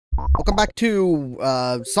Welcome back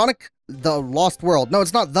to, Sonic the Lost World. No,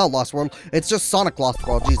 it's not the Lost World. It's just Sonic Lost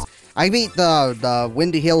World. Jeez. I beat the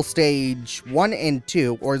Windy Hill stage 1 and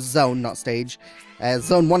 2, or zone, not stage, as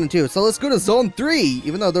zone 1 and 2. So let's go to zone 3,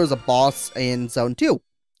 even though there's a boss in zone 2.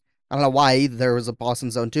 I don't know why there was a boss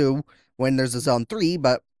in zone 2 when there's a zone 3,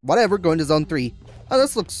 but whatever, going to zone 3. Oh,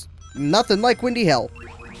 this looks nothing like Windy Hill.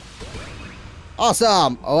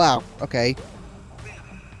 Awesome! Oh, wow. Okay.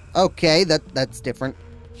 Okay, that's different.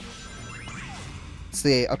 Let's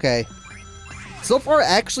see, okay. So far, I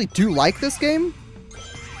actually do like this game.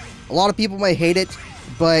 A lot of people may hate it,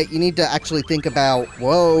 but you need to actually think about,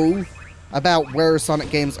 about where Sonic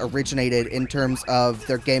games originated in terms of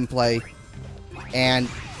their gameplay. And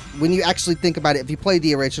when you actually think about it, if you play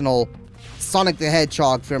the original Sonic the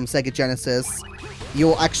Hedgehog from Sega Genesis,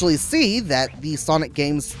 you'll actually see that the Sonic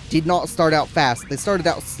games did not start out fast. They started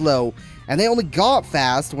out slow, and they only got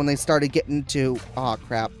fast when they started getting to, oh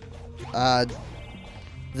crap,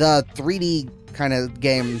 the 3D kind of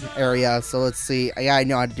game area. So let's see. Yeah, I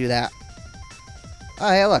know how to do that. Oh,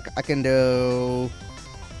 hey, look, I can do...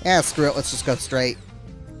 Yeah, screw it. Let's just go straight.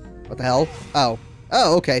 What the hell? Oh.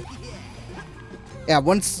 Oh, okay. Yeah,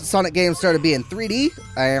 once Sonic games started being 3D,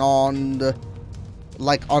 and,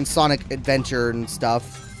 like, on Sonic Adventure and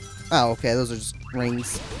stuff. Oh, okay, those are just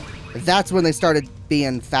rings. That's when they started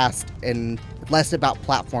being fast and less about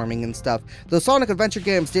platforming and stuff. The Sonic Adventure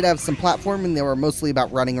games did have some platforming. They were mostly about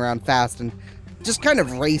running around fast and just kind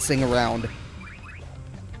of racing around.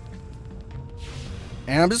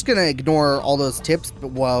 And I'm just gonna ignore all those tips,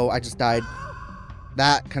 but whoa, I just died.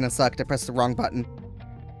 That kind of sucked. I pressed the wrong button.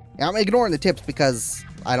 Yeah, I'm ignoring the tips because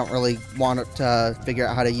I don't really want to figure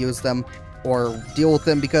out how to use them or deal with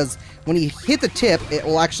them, because when you hit the tip, it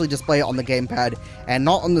will actually display it on the gamepad and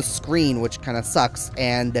not on the screen, which kind of sucks.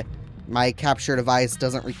 And my capture device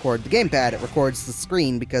doesn't record the gamepad, it records the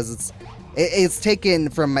screen because it's taken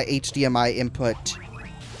from my HDMI input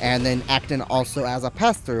and then acting also as a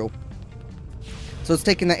pass-through. So it's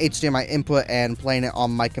taking the HDMI input and playing it on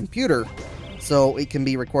my computer, so it can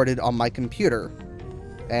be recorded on my computer.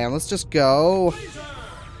 And let's just go...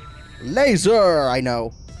 Laser! I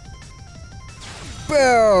know.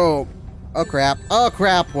 Boom! Oh crap. Oh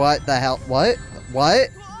crap, what the hell? What? What?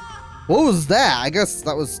 What was that? I guess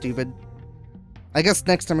that was stupid. I guess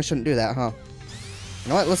next time I shouldn't do that, huh? You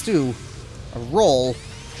know what? Let's do a roll.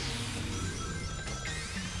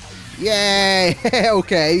 Yay!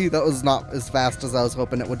 Okay, that was not as fast as I was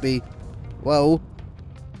hoping it would be. Whoa.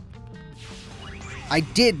 I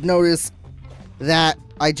did notice that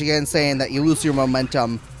IGN saying that you lose your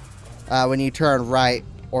momentum when you turn right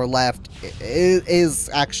or left. It is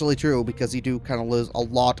actually true, because you do kind of lose a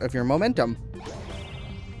lot of your momentum.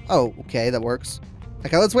 Oh, okay, that works.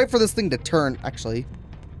 Okay, let's wait for this thing to turn, actually.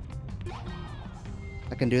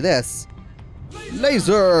 I can do this.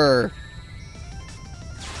 Laser!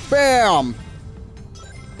 Bam!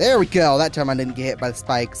 There we go. That time I didn't get hit by the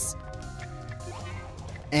spikes.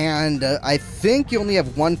 And I think you only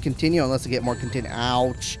have one continue unless you get more continue.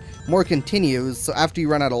 Ouch. More continues. So after you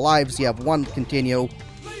run out of lives, you have one continue.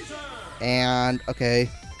 And, okay.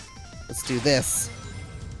 Let's do this.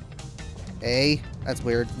 Okay. That's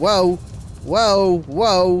weird. Whoa. Whoa.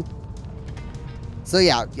 Whoa. So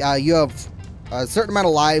yeah, you have a certain amount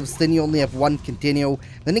of lives, then you only have one continue.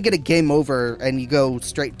 Then you get a game over, and you go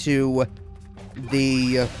straight to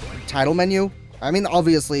the title menu. I mean,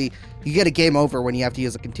 obviously, you get a game over when you have to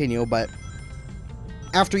use a continue, but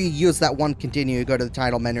after you use that one continue, you go to the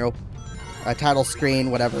title menu, title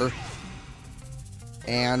screen, whatever.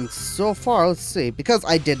 And so far, let's see, because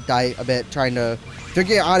I did die a bit trying to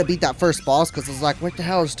figure out how to beat that first boss, because I was like, what the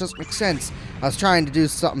hell, this doesn't make sense. I was trying to do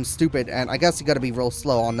something stupid, and I guess you gotta be real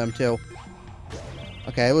slow on them, too.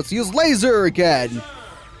 Okay, let's use laser again.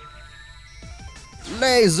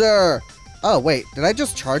 Laser! Oh, wait, did I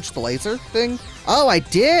just charge the laser thing? Oh, I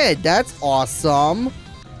did! That's awesome!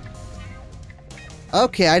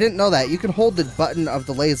 Okay, I didn't know that. You can hold the button of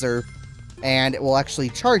the laser, and it will actually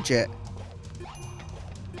charge it.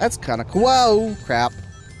 That's kind of cool. Whoa! Crap.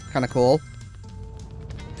 Kind of cool.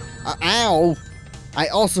 Ow! I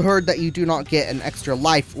also heard that you do not get an extra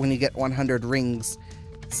life when you get 100 rings.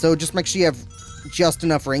 So just make sure you have just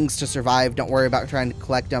enough rings to survive. Don't worry about trying to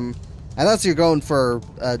collect them. Unless you're going for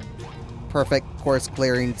perfect course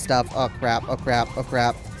clearing stuff. Oh crap, oh crap, oh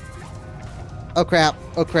crap. Oh crap,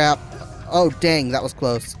 oh crap. Oh dang, that was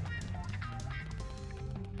close.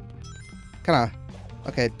 Kinda.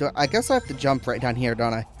 Okay, I guess I have to jump right down here,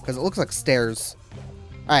 don't I? Because it looks like stairs.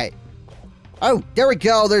 Alright. Oh, there we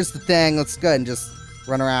go, there's the thing. Let's go ahead and just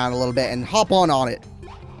run around a little bit and hop on it.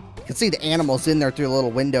 can see the animals in there through a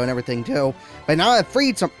little window and everything too. But now I've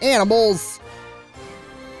freed some animals.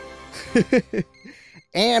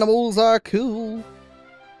 Animals are cool.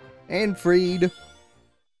 And freed.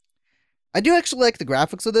 I do actually like the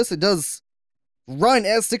graphics of this. It does run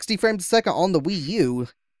at 60 frames a second on the Wii U.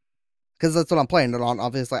 Because that's what I'm playing it on,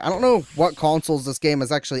 obviously. I don't know what consoles this game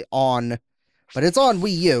is actually on. But it's on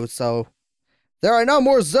Wii U, so... There are now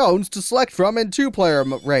more zones to select from in two-player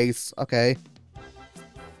race. Okay.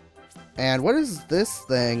 And what is this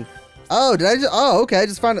thing? Oh, did I just... Oh, okay, I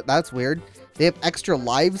just found it. That's weird. They have extra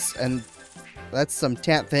lives, and that's some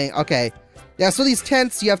tent thing. Okay. Yeah, so these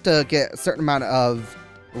tents, you have to get a certain amount of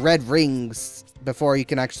red rings before you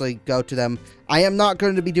can actually go to them. I am not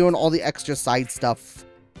going to be doing all the extra side stuff.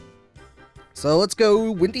 So let's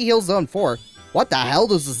go Windy Hill Zone 4. What the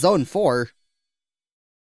hell is a Zone 4?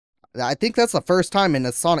 I think that's the first time in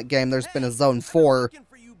a Sonic game there's been a Zone 4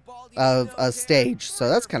 of a stage, so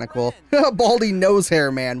that's kind of cool. Baldy nose hair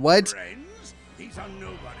man, what? Friends? These are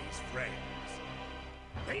nobody's friends.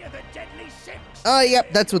 They are the Deadly Six. Oh,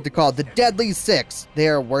 yep, that's what they're called, the Deadly Six. They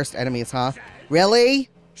are worst enemies, huh? Really?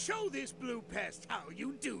 Show this blue pest how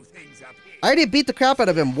you do things up here. I already beat the crap out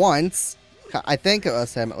of him once. I think it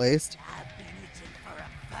was him, at least.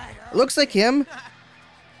 It looks like him.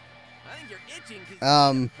 I think you're itching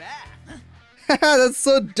 'cause That's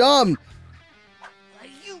so dumb.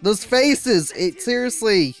 Those faces,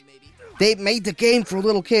 seriously. They made the game for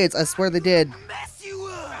little kids. I swear they did.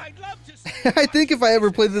 I think if I ever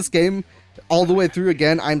play this game all the way through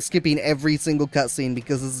again, I'm skipping every single cutscene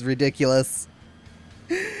because this is ridiculous.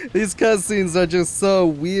 These cutscenes are just so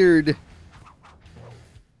weird.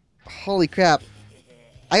 Holy crap.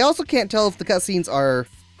 I also can't tell if the cutscenes are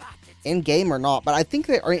in-game or not, but I think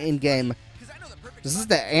they are in-game. This is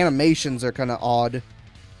the animations are kind of odd.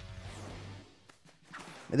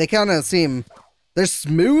 They kind of seem... They're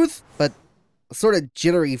smooth, but sort of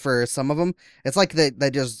jittery for some of them. It's like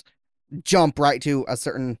they just jump right to a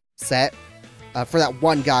certain set for that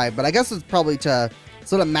one guy. But I guess it's probably to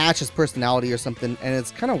sort of match his personality or something. And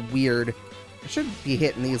it's kind of weird. I should be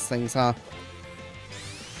hitting these things, huh?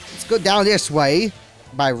 Let's go down this way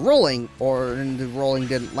by rolling. Or the rolling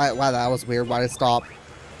didn't... Wow, that was weird. Why did it stop?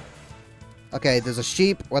 Okay, there's a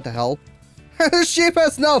sheep. What the hell? The sheep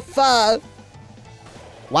has no fur!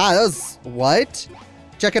 Wow, that was... What?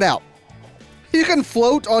 Check it out. You can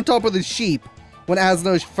float on top of the sheep when it has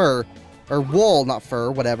no fur. Or wool, not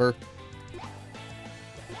fur, whatever.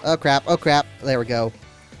 Oh crap, oh crap. There we go.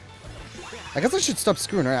 I guess I should stop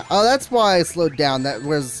screwing around. Oh, that's why I slowed down. That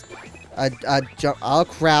was a jump. Oh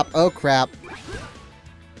crap, oh crap.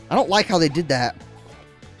 I don't like how they did that.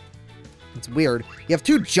 It's weird. You have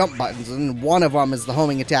two jump buttons, and one of them is the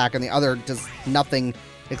homing attack, and the other does nothing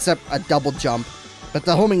except a double jump. But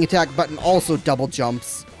the homing attack button also double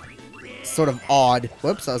jumps. Sort of odd.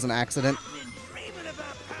 Whoops, that was an accident.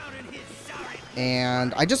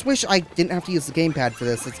 And I just wish I didn't have to use the gamepad for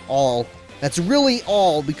this. That's all. That's really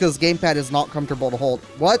all, because gamepad is not comfortable to hold.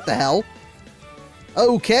 What the hell?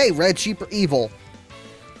 Okay, red sheep are evil.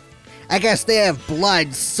 I guess they have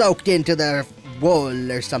blood soaked into their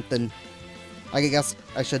wool or something. I guess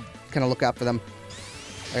I should kind of look out for them.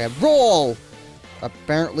 Okay, roll!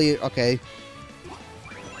 Apparently, okay.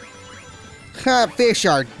 Fish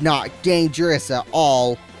are not dangerous at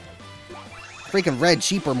all. Freaking red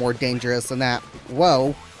sheep are more dangerous than that.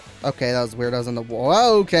 Whoa. Okay, that was weird. I was in the...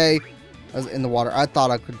 Whoa, okay. I was in the water. I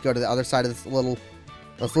thought I could go to the other side of this little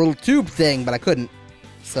tube thing, but I couldn't.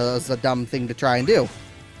 So that was a dumb thing to try and do.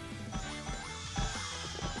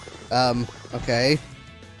 Okay.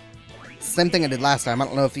 Same thing I did last time. I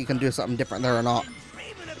don't know if you can do something different there or not.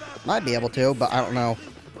 Might be able to, but I don't know.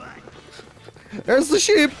 There's the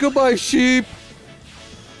sheep! Goodbye, sheep!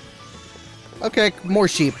 Okay, more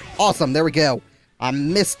sheep. Awesome, there we go. I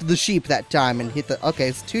missed the sheep that time and hit the... Okay,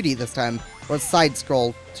 it's 2D this time. Or side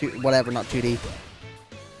scroll. Whatever, not 2D.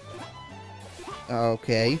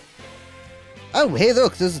 Okay. Oh, hey,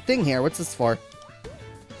 look, there's a thing here. What's this for?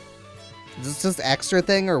 Is this just extra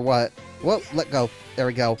thing or what? Whoa, let go. There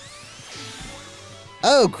we go.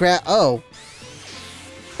 Oh, crap. Oh.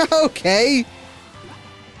 Okay.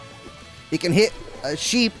 You can hit a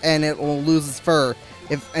sheep and it will lose its fur.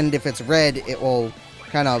 If it's red, it will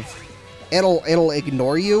kind of... It'll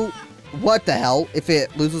ignore you. What the hell? If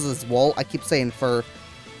it loses its wool, I keep saying fur.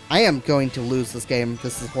 I am going to lose this game.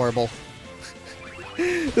 This is horrible.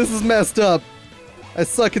 This is messed up. I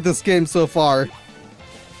suck at this game so far.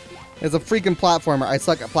 It's a freaking platformer. I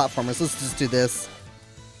suck at platformers. Let's just do this.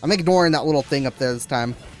 I'm ignoring that little thing up there this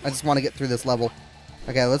time. I just want to get through this level.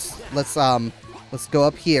 Okay, let's go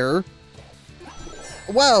up here.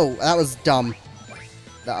 Whoa, that was dumb.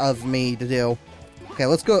 of me to do. Okay,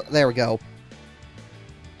 let's go. There we go.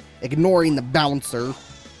 Ignoring the bouncer.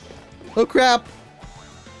 Oh, crap.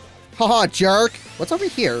 Haha, jerk. What's over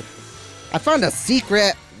here? I found a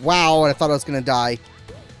secret. Wow, I thought I was going to die.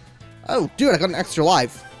 Oh, dude, I got an extra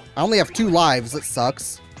life. I only have 2 lives. That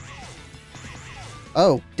sucks.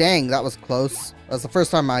 Oh, dang, that was close. That was the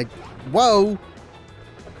first time I... Whoa!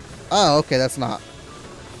 Oh, okay, that's not.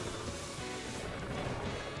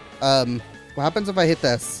 What happens if I hit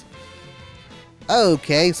this?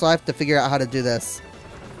 Okay, so I have to figure out how to do this.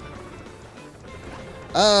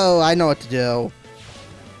 Oh, I know what to do.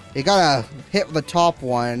 You gotta hit the top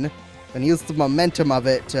one, and use the momentum of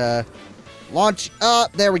it to launch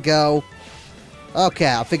up. There we go.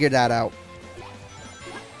 Okay, I figured that out.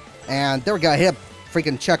 And there we go, I hit a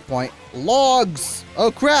freaking checkpoint. Logs!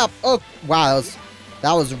 Oh, crap! Oh, wow,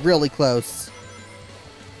 that was really close.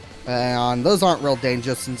 And those aren't real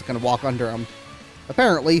dangerous since I can walk under them.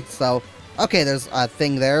 Apparently, so... Okay, there's a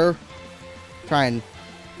thing there. Try and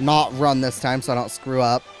not run this time so I don't screw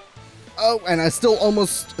up. Oh, and I still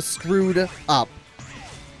almost screwed up.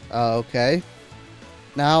 Okay.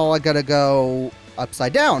 Now I gotta go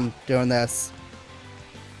upside down doing this.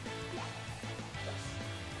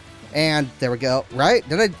 And there we go. Right?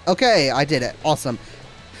 Did I? Okay, I did it. Awesome.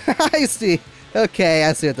 I see. Okay,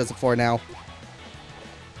 I see what this is for now.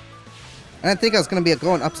 I didn't think I was going to be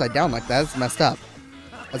going upside down like that. That's messed up.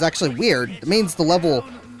 That's actually weird. It means the level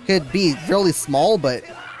could be really small, but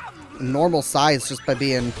normal size just by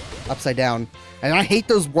being upside down. And I hate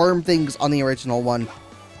those worm things on the original one.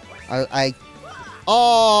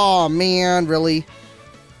 Oh, man, really?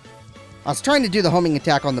 I was trying to do the homing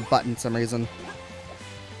attack on the button for some reason.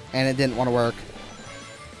 And it didn't want to work.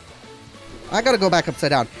 I gotta go back upside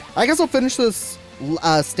down. I guess I'll finish this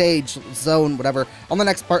stage, zone, whatever, on the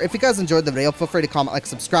next part. If you guys enjoyed the video, feel free to comment, like,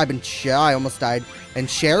 subscribe, and share. I almost died. And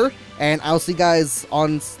share. And I'll see you guys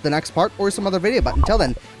on the next part or some other video. But until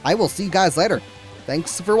then, I will see you guys later.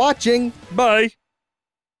 Thanks for watching. Bye.